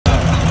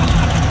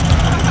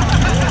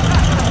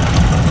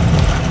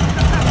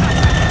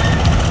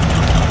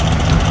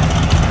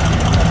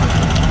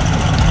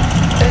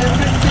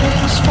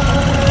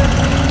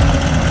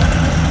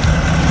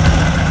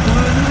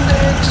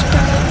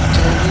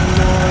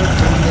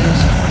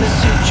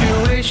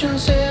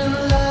patience in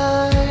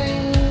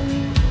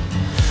line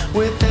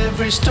with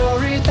every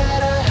story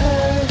that I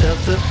heard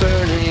of the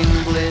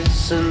burning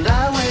bliss, and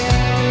I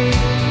wait,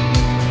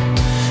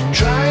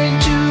 trying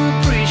to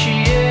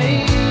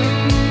appreciate,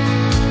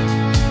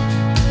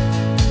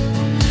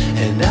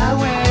 and I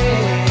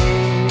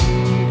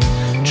wait,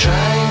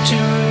 trying to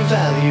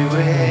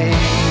evaluate.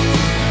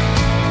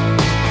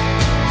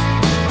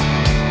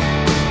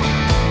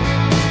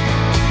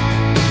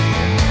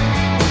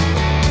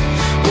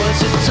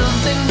 Was it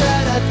something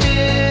that I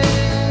did?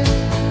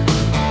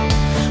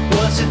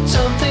 Was it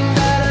something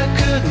that I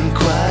couldn't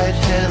quite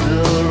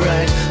handle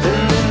right?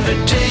 An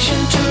invitation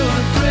to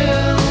a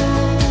thrill,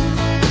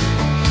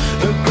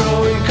 a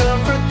growing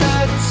comfort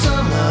that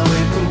somehow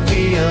it will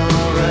be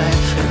alright.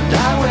 And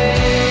I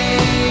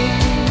wait,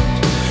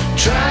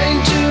 trying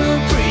to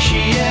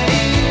appreciate,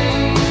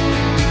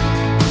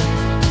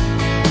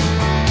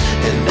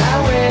 and I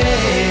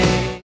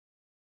wait.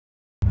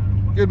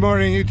 Good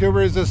morning,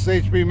 YouTubers. This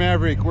is HB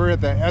Maverick. We're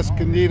at the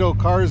Escondido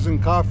Cars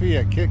and Coffee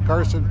at Kit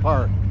Carson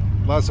Park.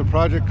 Lots of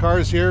project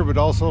cars here, but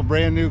also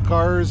brand new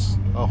cars.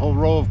 A whole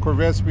row of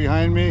Corvettes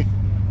behind me.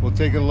 We'll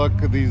take a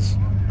look at these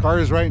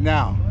cars right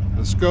now.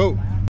 Let's go.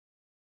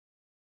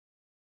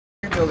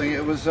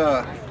 It was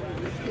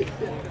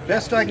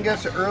best I can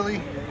guess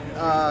early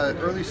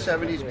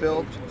 70s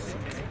build.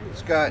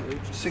 It's got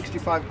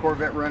 65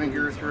 Corvette running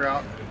gear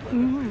throughout.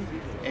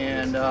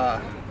 And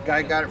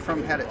guy got it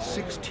from, had it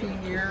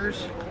 16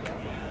 years,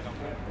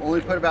 only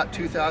put about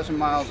 2,000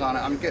 miles on it.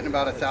 I'm getting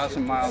about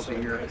 1,000 miles a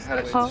year. Had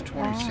it since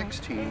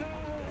 2016.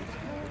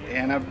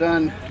 And I've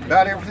done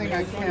about everything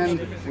I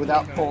can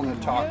without pulling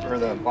the top or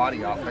the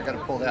body off. I got to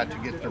pull that to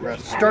get the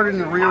rest. Started in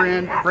the rear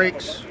end,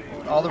 brakes,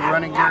 all the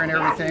running gear and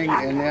everything,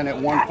 and then at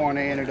one point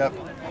I ended up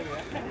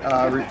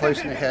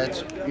replacing the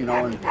heads, you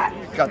know, and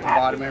got the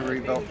bottom end,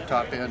 rebuilt the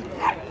top end,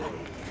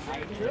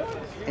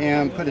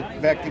 and put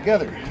it back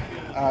together.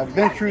 I've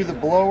been through the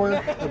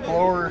blower.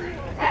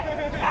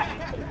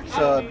 It's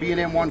a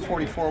B&M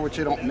 144, which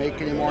they don't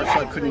make anymore, so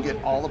I couldn't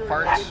get all the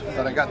parts,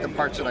 but I got the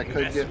parts that I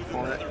could get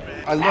for it.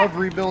 I love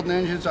rebuilding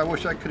engines. I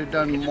wish I could have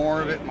done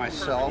more of it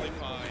myself,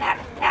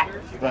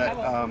 but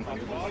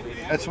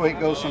that's the way it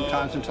goes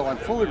sometimes until I'm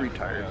fully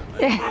retired.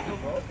 Like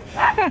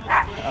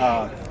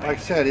I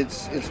said,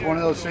 it's one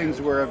of those things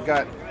where I've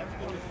got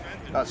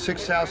about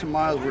 6,000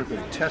 miles worth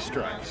of test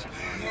drives.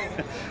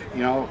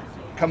 You know,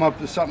 come up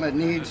with something that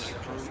needs,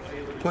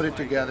 put it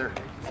together,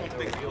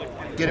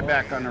 get it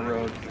back on the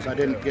road, because I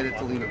didn't get it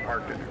to leave it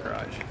parked in the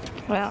garage.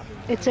 Well,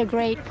 it's a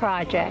great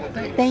project.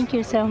 Thank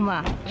you so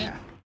much. Yeah.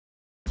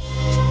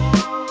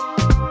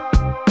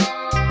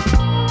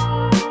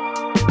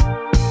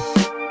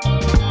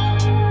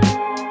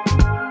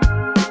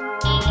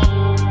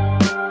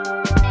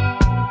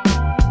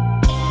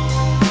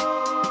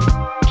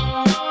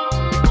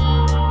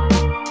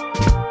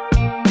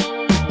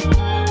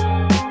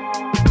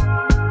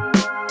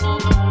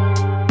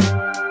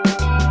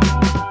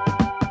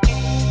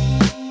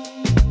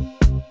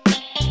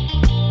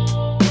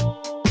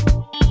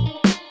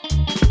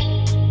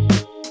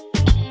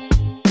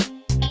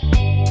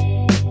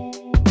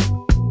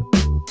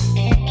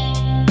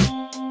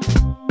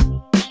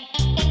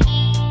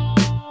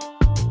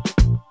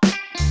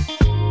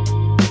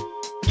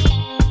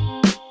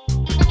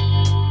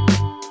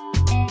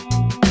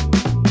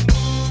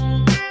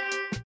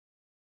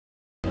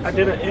 I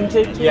did an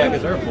intake to it.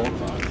 Because they're full.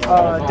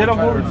 Did a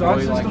whole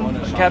exhaust system,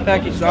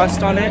 catback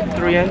exhaust on it,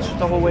 3-inch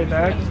the whole way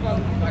back.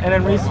 And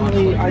then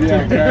recently I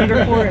took the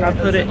heater cord and I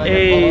put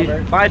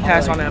a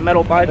bypass on it, a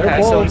metal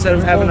bypass. So instead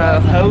of having a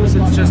hose,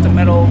 it's just a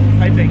metal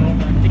piping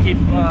to keep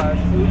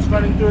fluids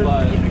running through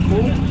it, to keep it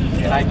cool.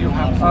 And I do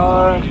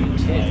have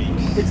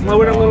it's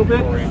lowered a little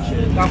bit.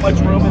 Not much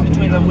room in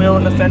between the wheel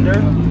and the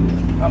fender.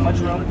 Not much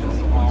room.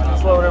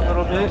 It's lowered a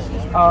little bit.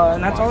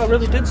 And that's all I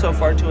really did so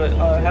far to it.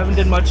 I haven't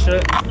did much to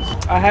it.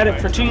 I had it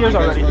for 2 years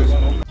already.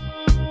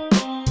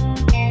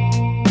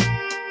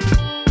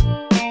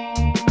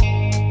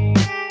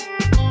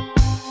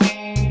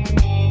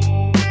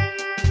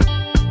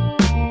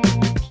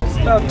 It's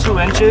about 2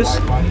 inches.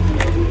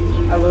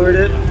 I lowered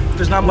it.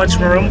 There's not much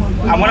room.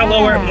 I want to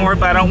lower it more,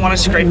 but I don't want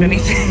to scrape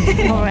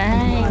anything. All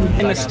right.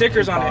 And the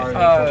stickers on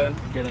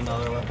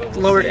it,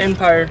 Lowered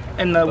Empire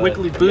and the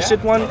Wickley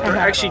Boosted one, are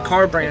actually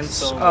car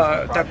brands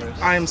that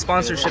I am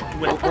sponsorship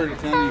with.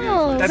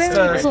 Oh, That's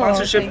the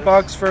sponsorship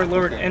box for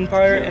Lowered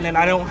Empire, and then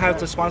I don't have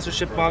the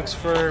sponsorship box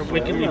for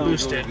Wickley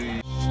Boosted.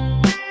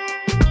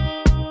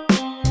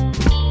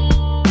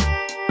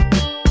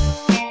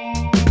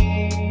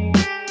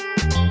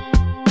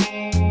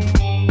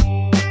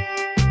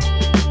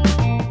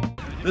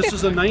 This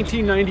is a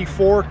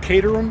 1994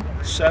 Caterham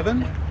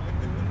 7,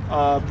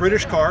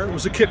 British car. It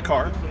was a Kit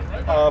car.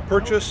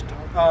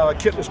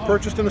 Kit was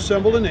purchased and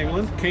assembled in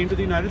England, came to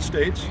the United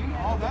States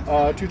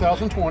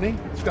 2020.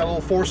 It's got a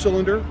little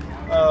 4-cylinder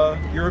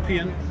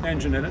European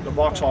engine in it, a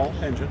Vauxhall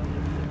engine,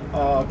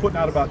 putting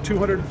out about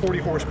 240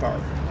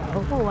 horsepower.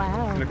 Oh,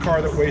 wow. In a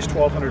car that weighs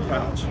 1,200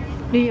 pounds.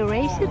 Do you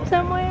race it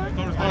somewhere?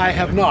 I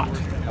have not.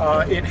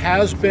 It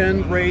has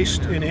been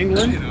raced in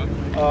England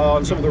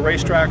on some of the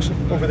racetracks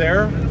over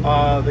there.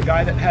 The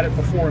guy that had it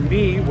before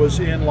me was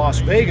in Las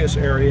Vegas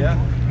area,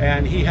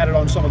 and he had it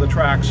on some of the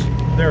tracks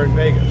there in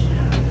Vegas.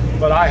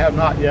 But I have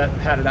not yet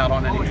had it out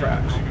on any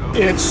tracks.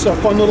 It's a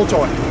fun little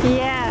toy.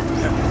 Yeah.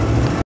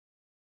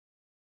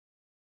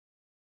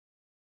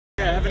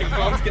 Have any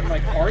problems getting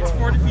like parts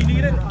for it if you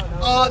need it?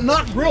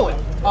 Not really.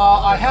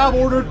 I have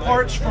ordered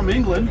parts from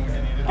England.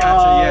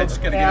 Gotcha, yeah,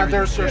 just gotta get and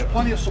there's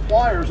plenty of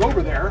suppliers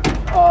over there.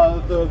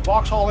 The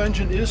Vauxhall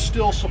engine is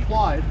still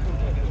supplied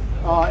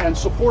and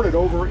supported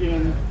over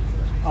in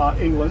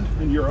England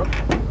and Europe.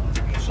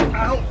 So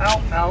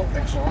ow,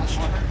 exhaust.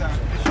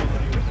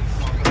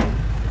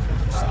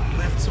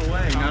 Lifts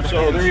away.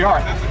 So there you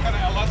are.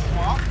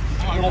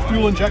 Little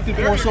fuel injected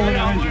 4-cylinder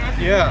engine.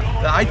 Yeah,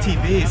 the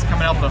ITBs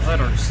coming out the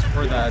hood or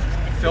the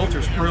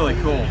filter's really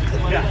cool.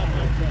 Yeah.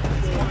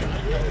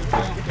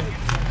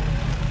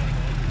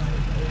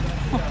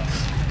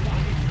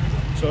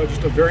 So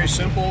just a very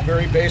simple,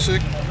 very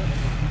basic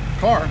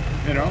car,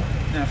 you know.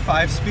 And a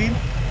 5-speed?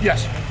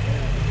 Yes.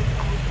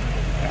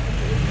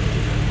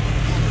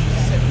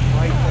 Sitting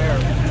right there,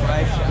 with the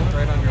drive shaft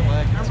right on your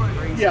leg. That's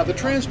crazy. Yeah, the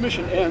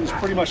transmission ends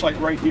pretty much like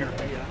right here.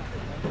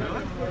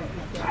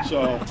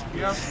 So,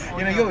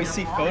 you know, you always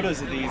see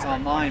photos of these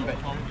online, but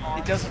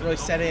it doesn't really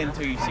set in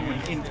until you see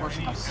them in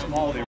person how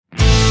small they are.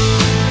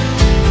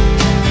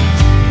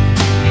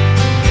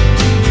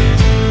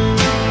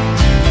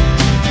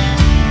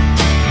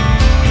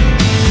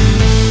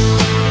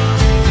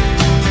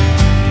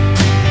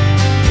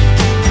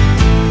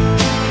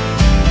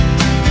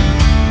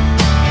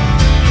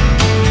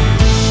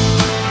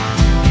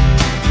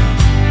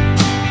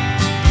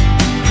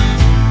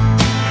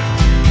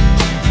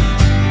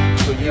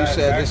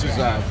 This is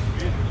a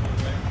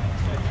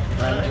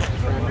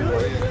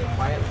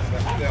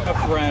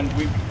friend.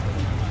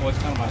 Well, it's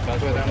kind of my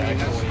best friend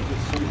actually.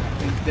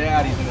 His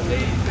dad, he's in his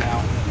 80s now,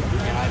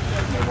 and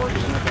I've been working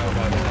with him for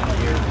about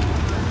 10 years.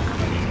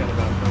 And he's got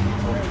about 30,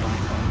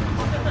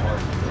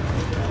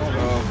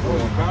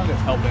 40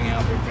 clients helping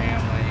out their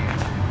family.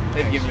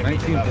 They've given me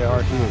they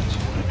are huge.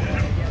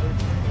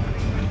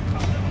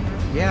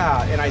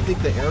 Yeah, and I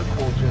think the air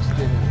cool just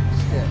didn't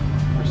stick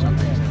for some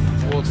reason.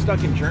 Well, it's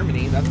stuck in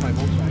Germany. That's my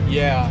Volkswagen.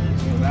 Yeah.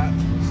 So that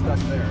stuck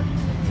there.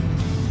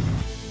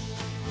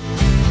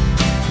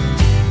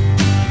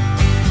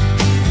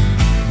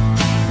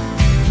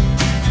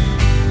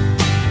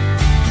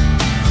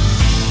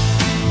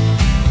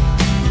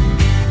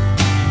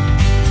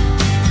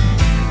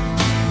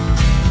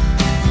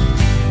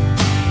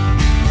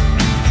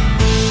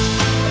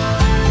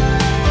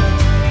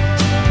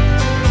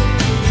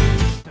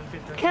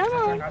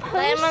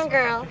 Diamond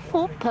girl.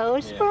 Full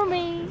pose for me.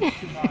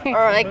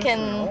 Or I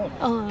can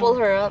pull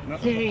her up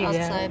There you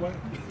outside. go.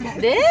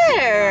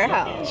 There!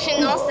 She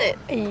knows it.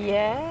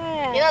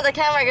 Yeah. You know the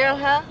camera girl,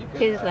 huh?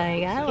 He's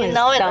like, I'm You a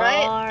know it, star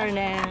right?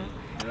 now.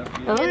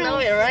 You know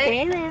it, right?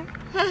 Stay there.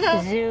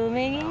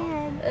 Zooming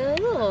in.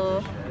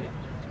 Ooh.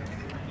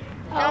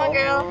 Come on,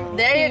 girl.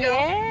 There you go.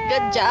 Yeah.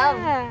 Good job.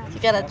 You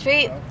got a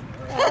treat.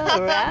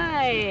 All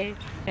right.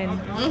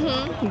 And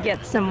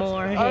get some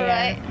more here. All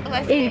right.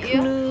 Nice to meet you.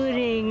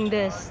 Including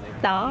the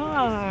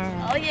star.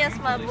 Oh, yes,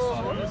 my boo.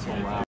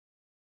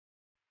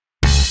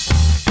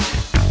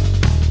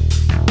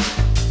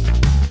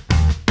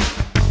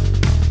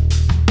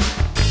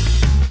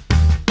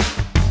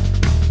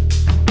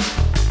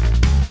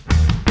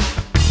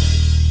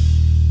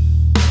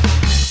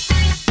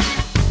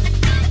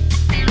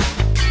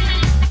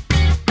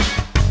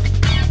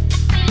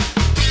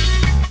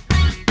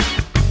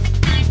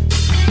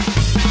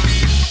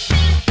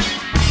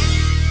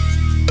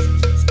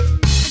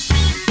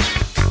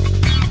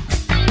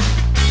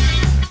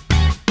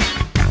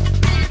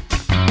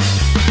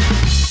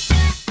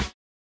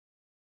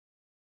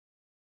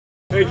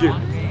 thank you.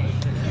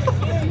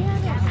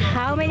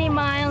 How many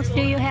miles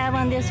do you have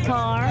on this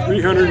car?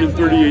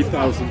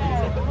 338,000.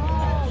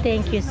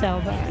 Thank you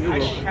so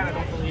much.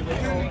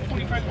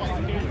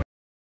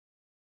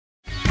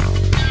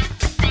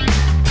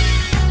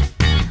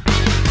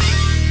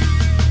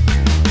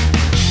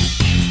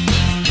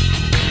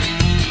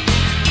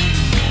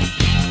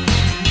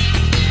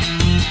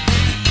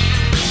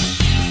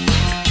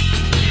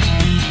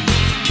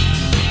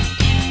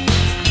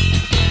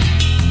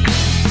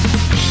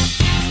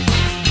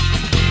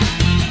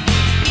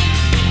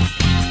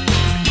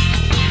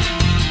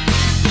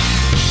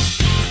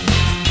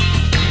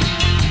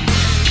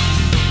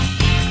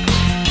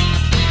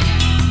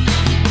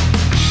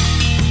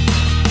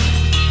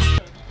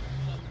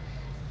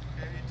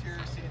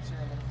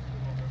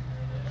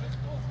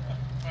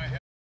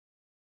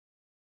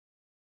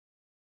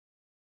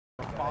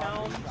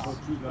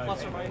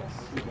 Plus or minus.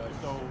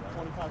 So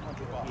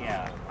 $2,500.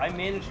 Yeah, I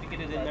managed to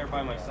get it in there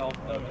by myself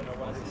though. You don't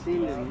want to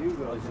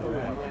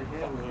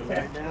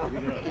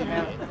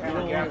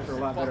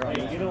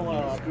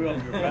screw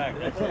up your back.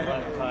 That's a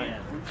lot of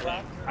time.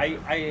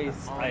 I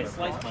sliced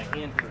my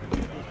hand here.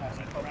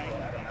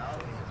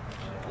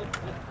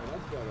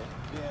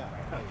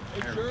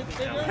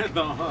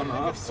 The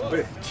on-off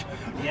switch.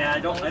 Yeah, I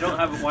don't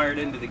have it wired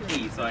into the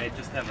key, so I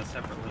just have a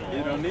separate little.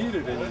 You don't need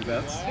it in.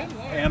 That's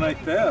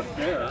anti-theft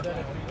there.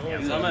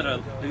 Yeah, so I'm at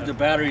a. The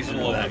batteries in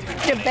the back.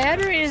 The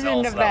battery is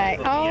in the back.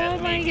 Oh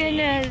my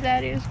goodness,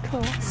 that is cool.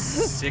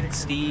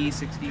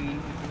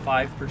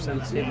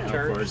 65% state of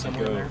charge,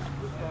 somewhere in there.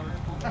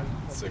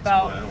 6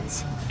 About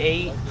miles.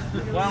 8.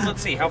 Well,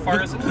 let's see. How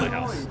far is it to my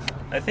house?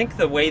 I think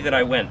the way that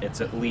I went,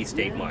 it's at least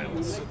 8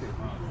 miles.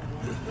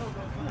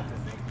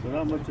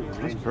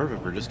 That's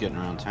perfect for just getting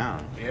around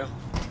town. Yeah.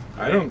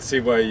 I don't see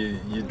why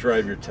you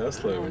drive your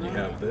Tesla when you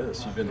have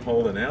this. You've been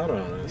holding out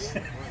on us.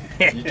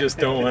 You just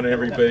don't want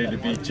everybody to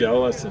be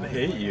jealous and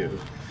hate you.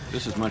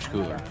 This is much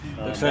cooler.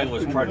 Looks like it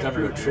was parked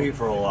under a tree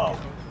for a while.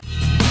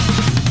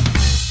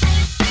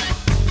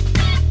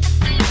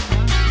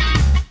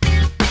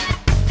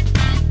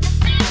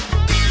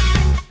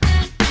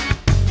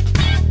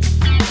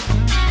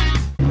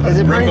 Is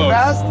it pretty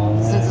fast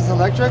since it's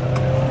electric?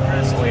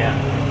 Oh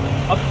yeah.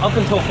 Up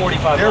until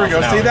 45 There we miles go.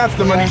 an See, hour. that's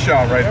the money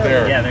shot right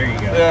there. Yeah, there you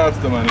go. That's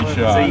the money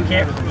shot. So you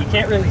can't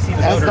really see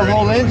the That's motor. the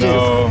whole anymore. engine.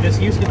 No. This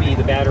used to be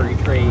the battery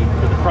tray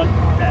for the front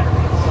battery.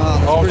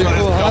 Also, pretty there's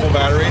cool, a couple huh?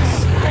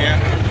 batteries.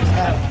 And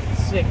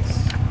 6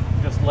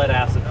 just lead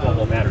acid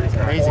 12-volt batteries.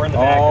 There are 4 in the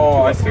back.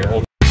 oh, I and 2 up see.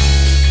 here.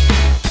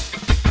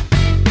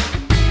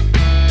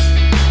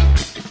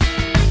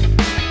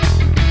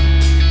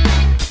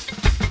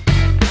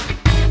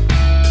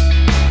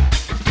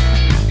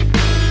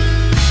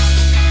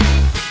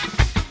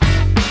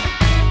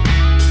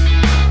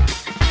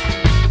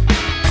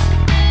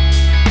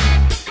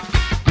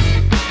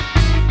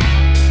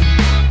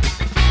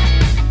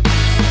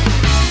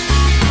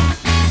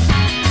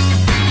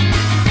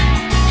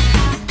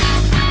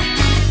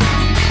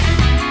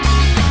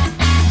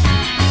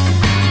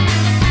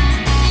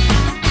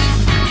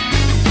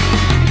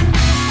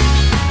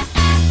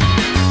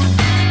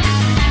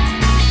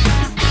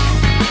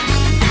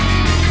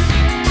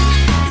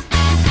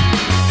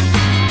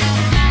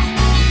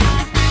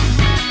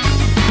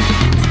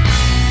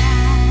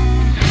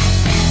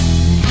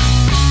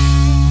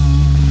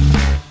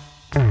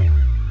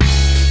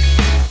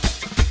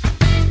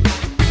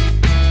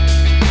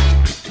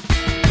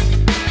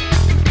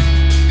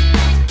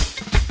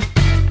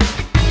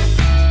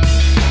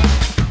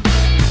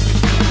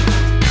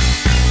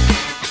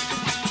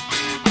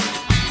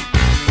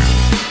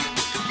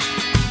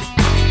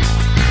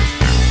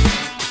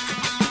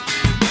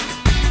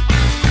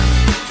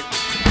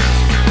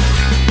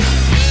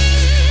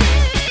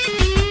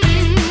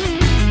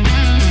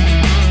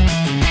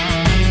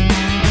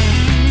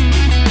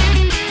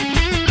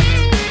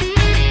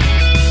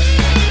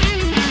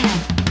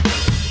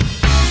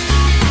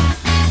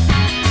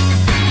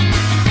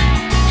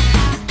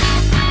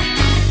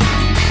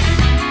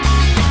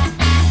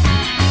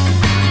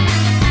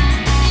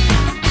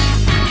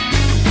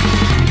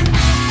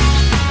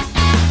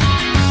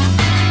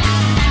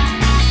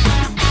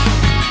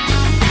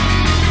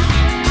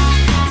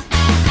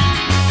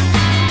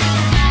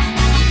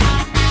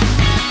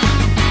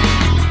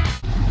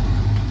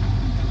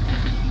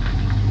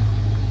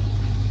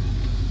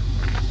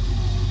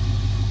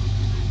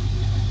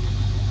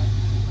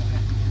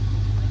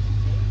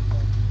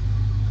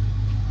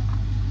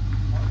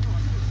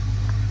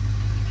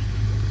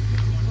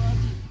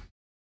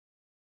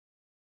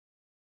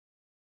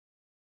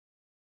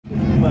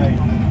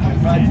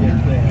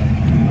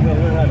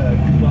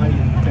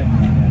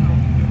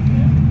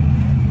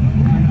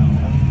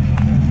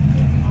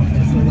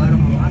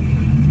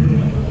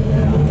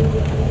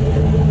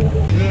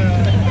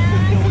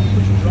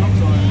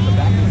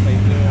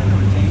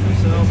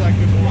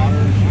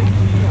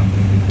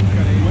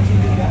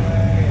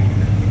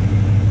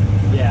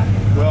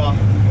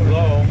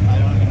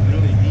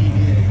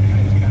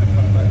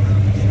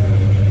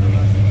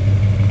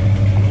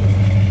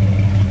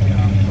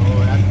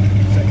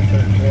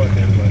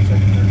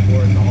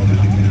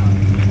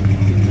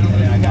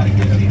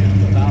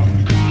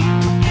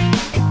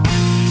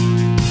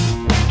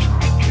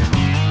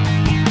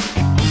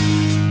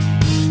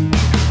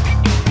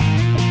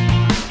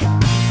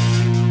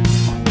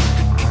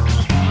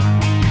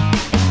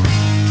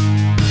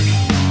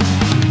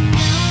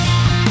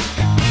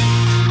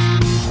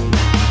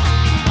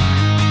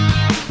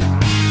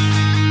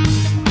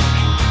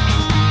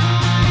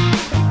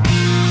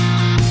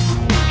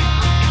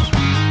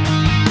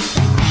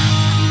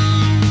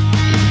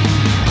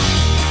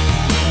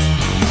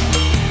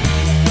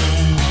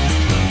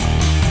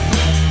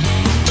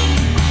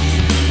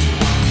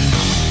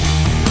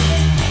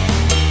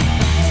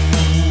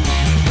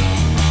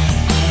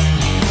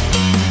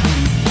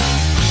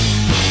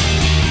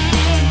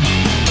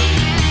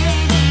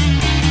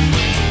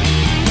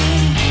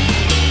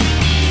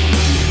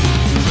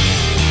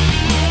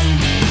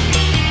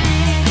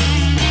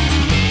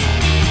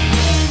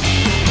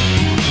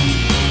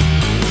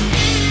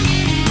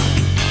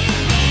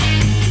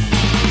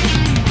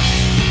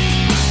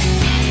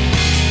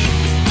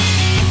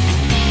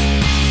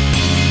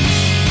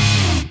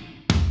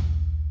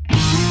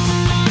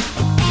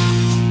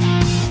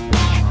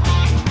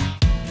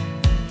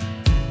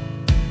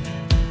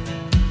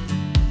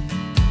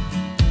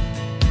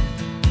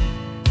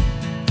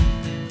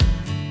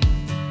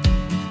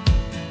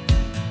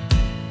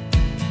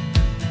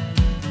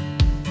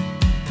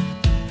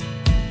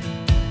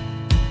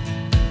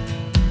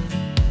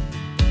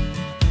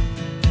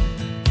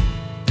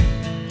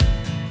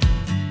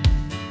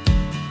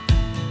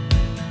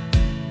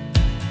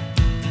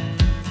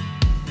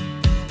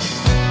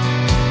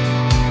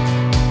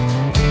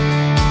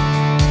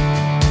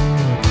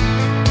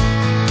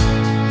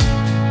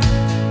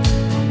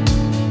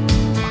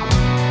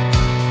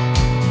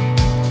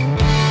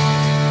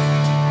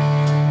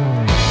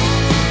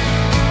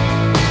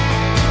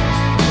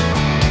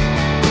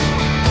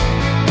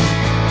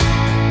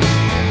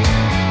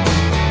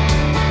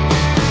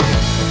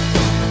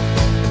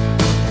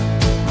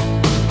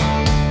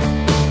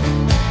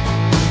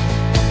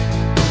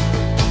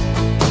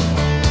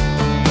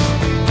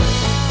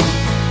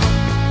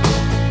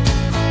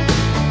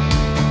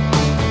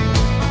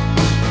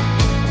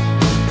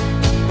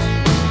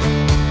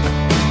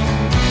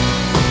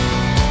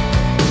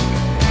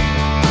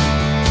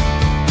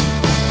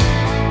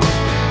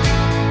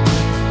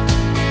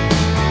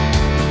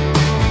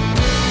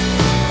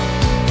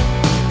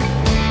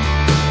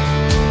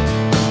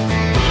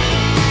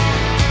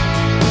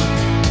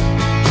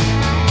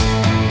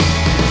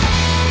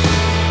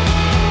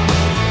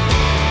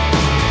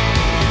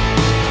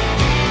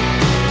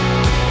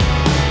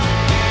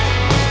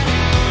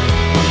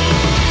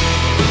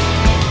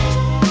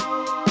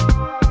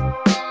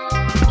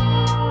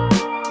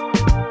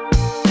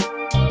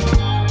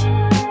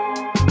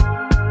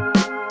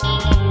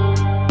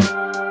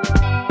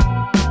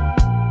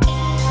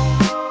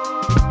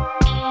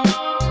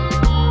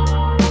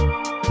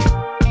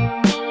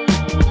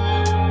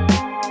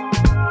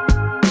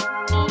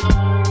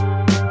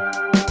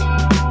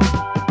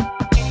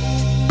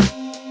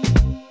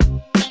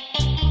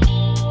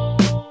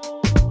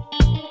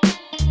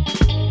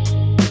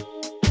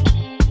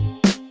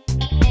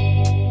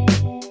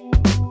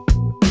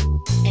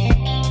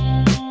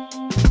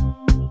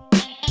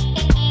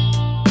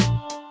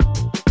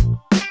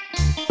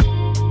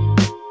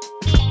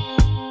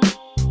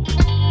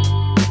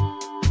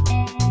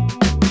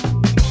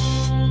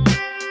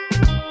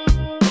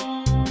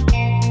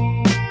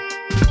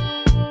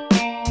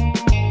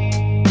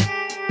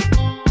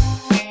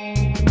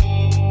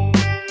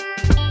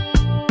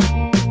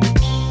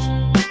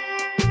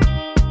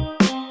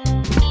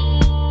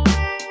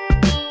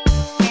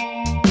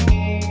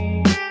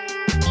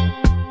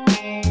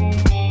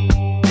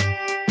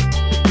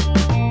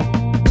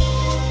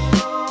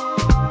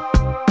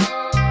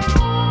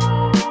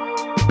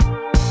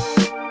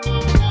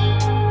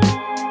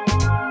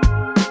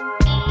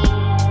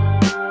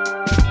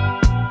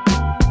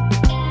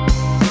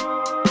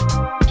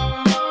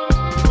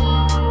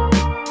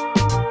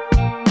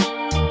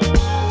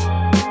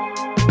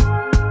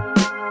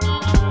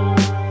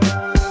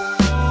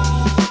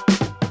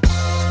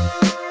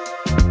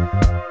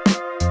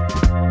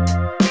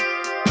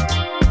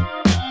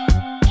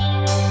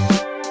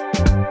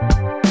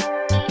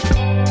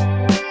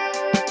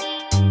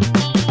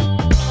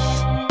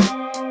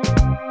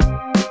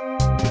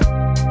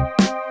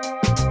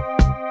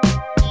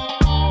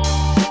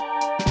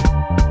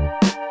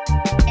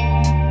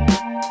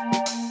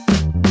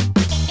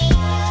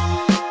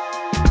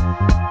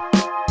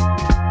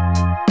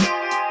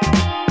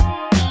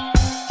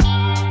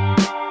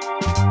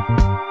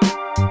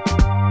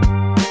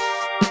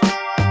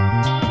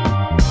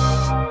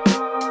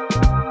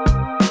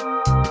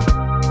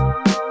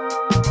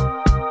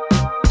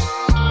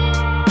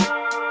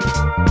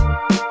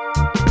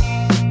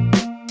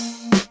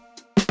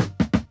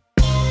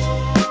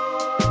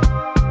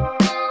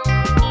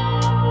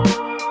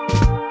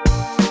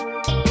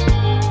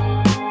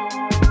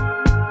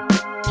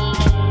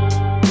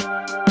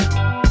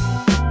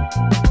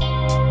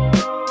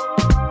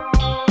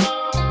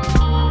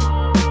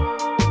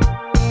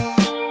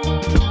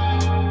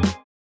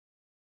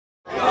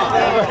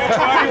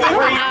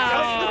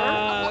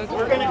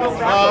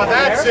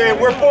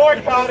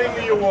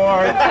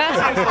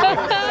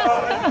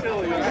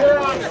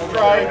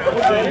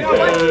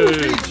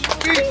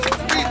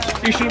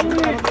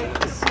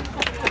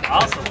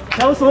 Awesome.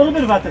 Tell us a little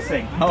bit about this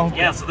thing.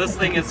 Yeah, so this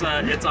thing is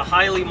it's a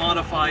highly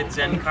modified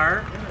Zen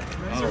car.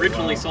 It was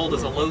originally sold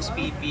as a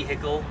low-speed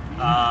vehicle.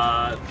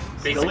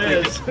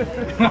 Basically, still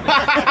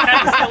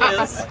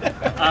is.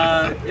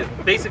 It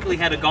basically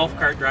had a golf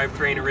cart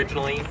drivetrain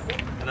originally,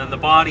 and then the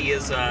body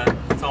is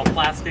it's all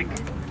plastic,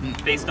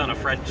 based on a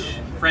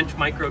French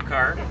micro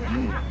car.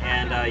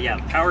 And yeah,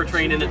 the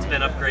powertrain in it's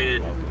been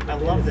upgraded. I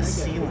love the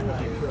sealant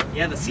here.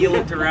 Yeah, the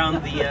sealant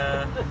around the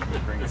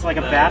it's like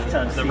a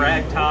bathtub. The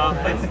rag top.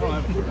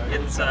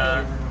 It's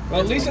well,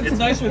 at least it's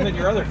nicer than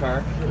your other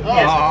car.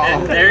 Yes,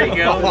 and there you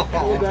go.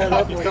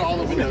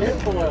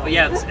 But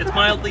yeah, it's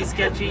mildly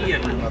sketchy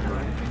and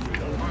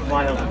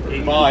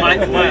mildly,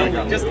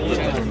 just a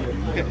little.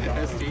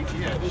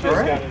 All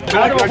right.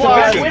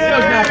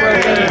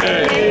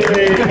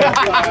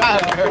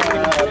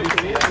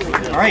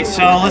 All right,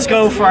 so let's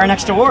go for our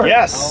next award.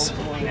 Yes.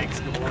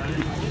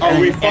 Are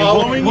we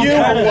following you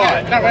or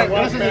what?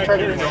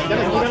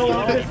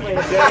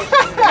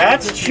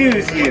 Let's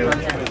choose you.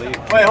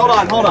 Wait,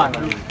 hold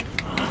on.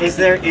 Is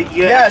there?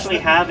 You actually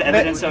have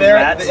evidence of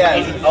rats?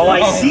 Oh,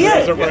 I see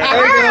it.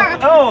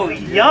 Oh,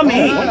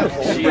 yummy.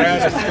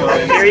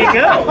 There you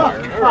go.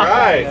 All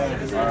right.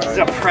 It's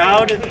a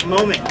proud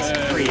moment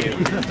for you.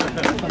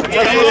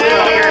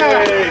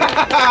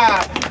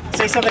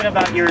 Say something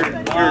about your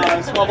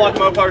small block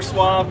Mopar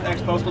swap,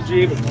 ex-postal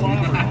Jeep.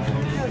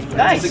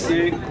 Nice.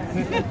 There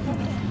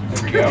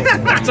we go.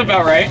 That's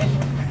about right.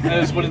 That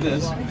is what it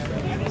is.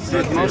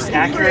 The most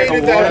accurate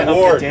award of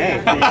the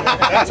day.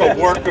 That's a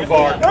work of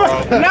art,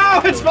 bro.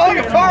 No, it's falling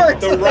apart.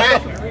 The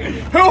rat.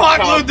 Who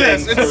hot glued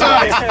this? It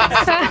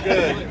sucks.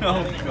 Good.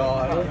 Oh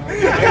God. All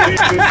right.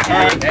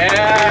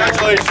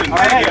 Congratulations. All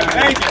right.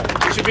 Thank you.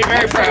 You should be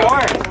very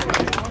proud.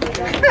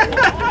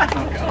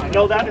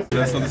 No, that is.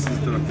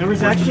 There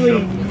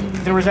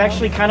was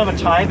actually kind of a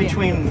tie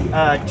between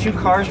two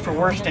cars for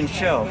worst in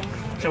show.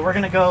 So we're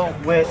gonna go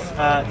with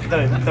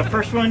the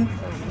first one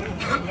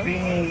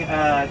being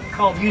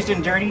called Used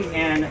and Dirty,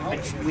 and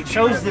we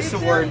chose this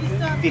award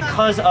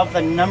because of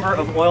the number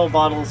of oil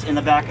bottles in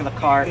the back of the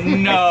car.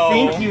 No. I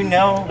think you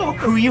know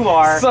who you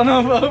are. Son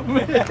of a...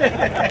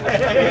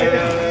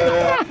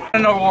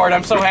 An award,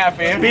 I'm so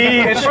happy.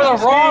 It's for the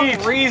wrong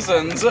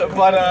reasons,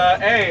 but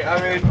hey, I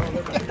mean,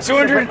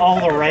 200... For all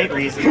the right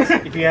reasons,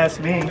 if you ask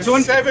me.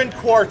 7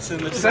 quarts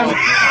in the trunk.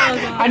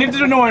 I need to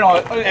do an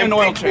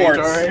oil change,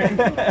 all right?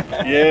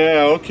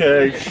 Yeah,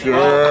 okay,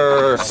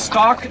 sure.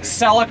 Stock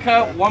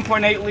Celica,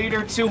 1.8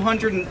 liter,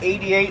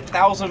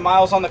 288,000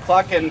 miles on the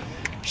clock, and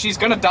she's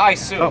gonna die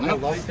soon. I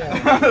like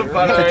that.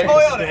 But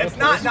Toyota, it's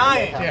not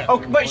dying. Oh,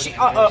 but she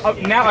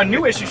now a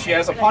new issue she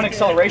has. Upon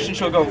acceleration,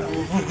 she'll go.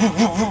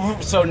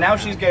 So now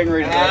she's getting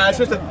ready to. It's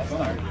just a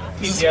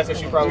PCS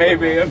issue, probably.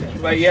 Maybe,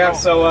 but yeah.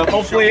 So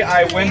hopefully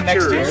I win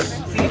next year.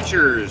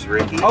 Features,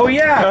 Ricky. Oh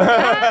yeah.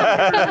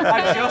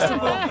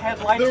 Adjustable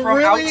headlights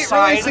from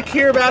outside. Really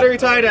secure battery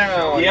tie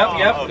down.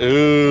 Yep.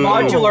 Ooh.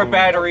 Modular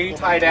battery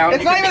tie down.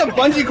 It's not even a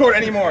bungee cord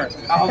anymore.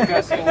 Oh,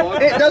 guess it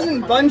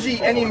doesn't bungee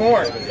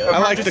anymore. I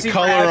like the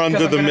color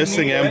under the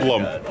missing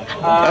emblem.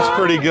 That's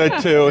pretty good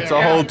too. It's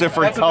a whole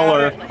different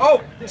color.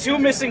 Oh, 2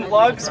 missing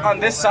lugs on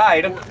this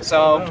side.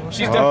 So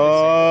she's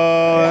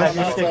Have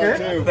your sticker.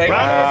 Thank you.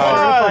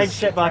 Certified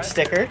shitbox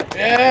sticker.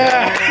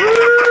 Yeah.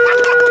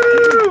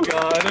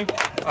 God.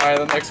 Alright,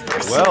 the next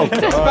person. Well,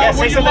 yeah,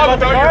 say something about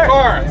the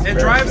car. It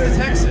drives to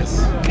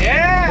Texas.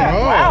 Yeah. Oh.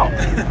 Wow.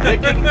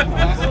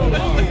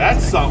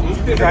 That's something.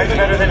 It drives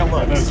better than it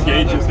looks.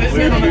 Yeah,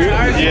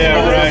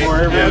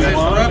 right. As it's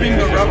rubbing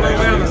the rubber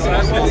away on the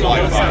sidewalls, all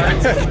the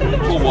sides.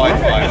 Full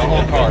Wi-Fi. The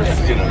whole car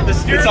is, you know,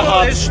 it's a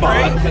hot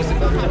spot.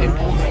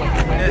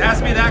 It has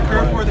to be that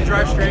curve for it to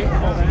drive straight.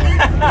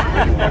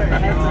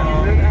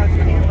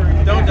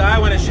 Don't die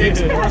when it shakes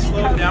more,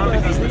 slow it down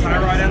because the tie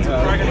rod ends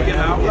up probably going to get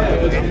out.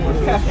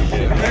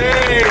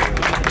 Hey!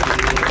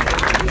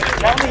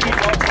 Tell me you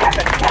don't take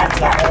the cats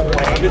the whole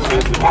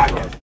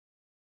way.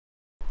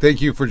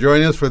 Thank you for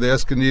joining us for the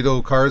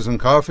Escondido Cars and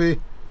Coffee.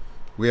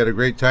 We had a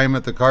great time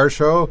at the car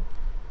show.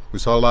 We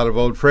saw a lot of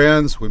old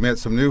friends. We met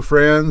some new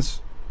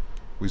friends.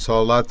 We saw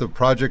a lot of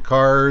project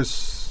cars.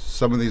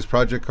 Some of these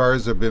project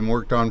cars have been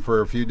worked on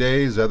for a few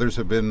days. Others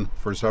have been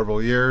for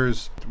several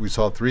years. We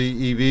saw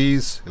 3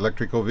 EVs,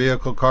 electrical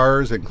vehicle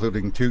cars,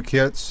 including 2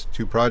 kits,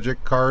 2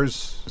 project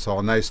cars. We saw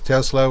a nice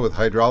Tesla with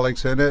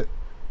hydraulics in it.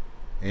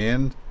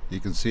 And you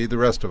can see the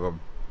rest of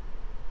them.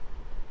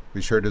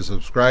 Be sure to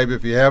subscribe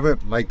if you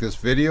haven't, like this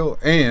video,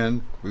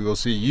 and we will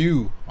see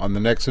you on the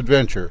next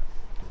adventure.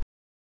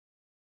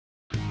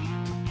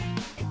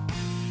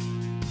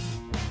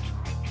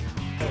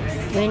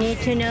 We need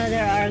to know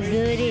there are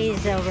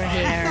goodies over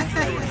here.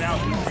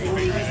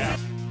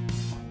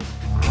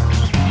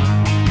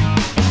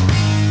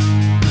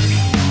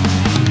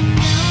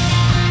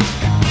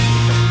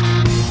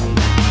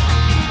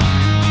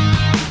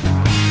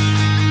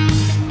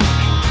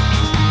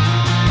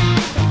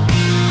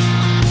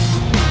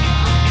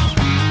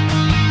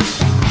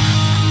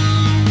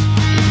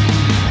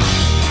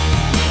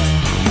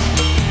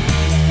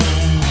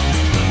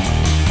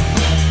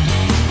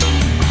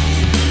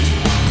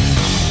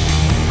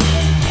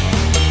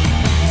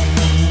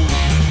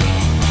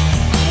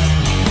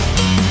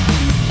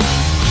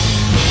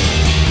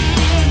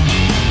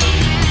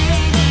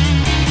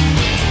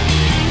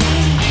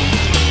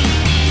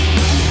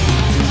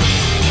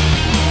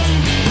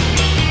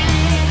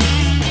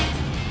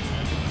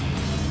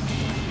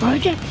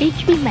 Project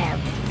HB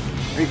Maverick.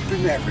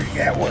 HB Maverick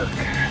at work.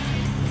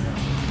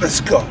 Let's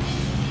go.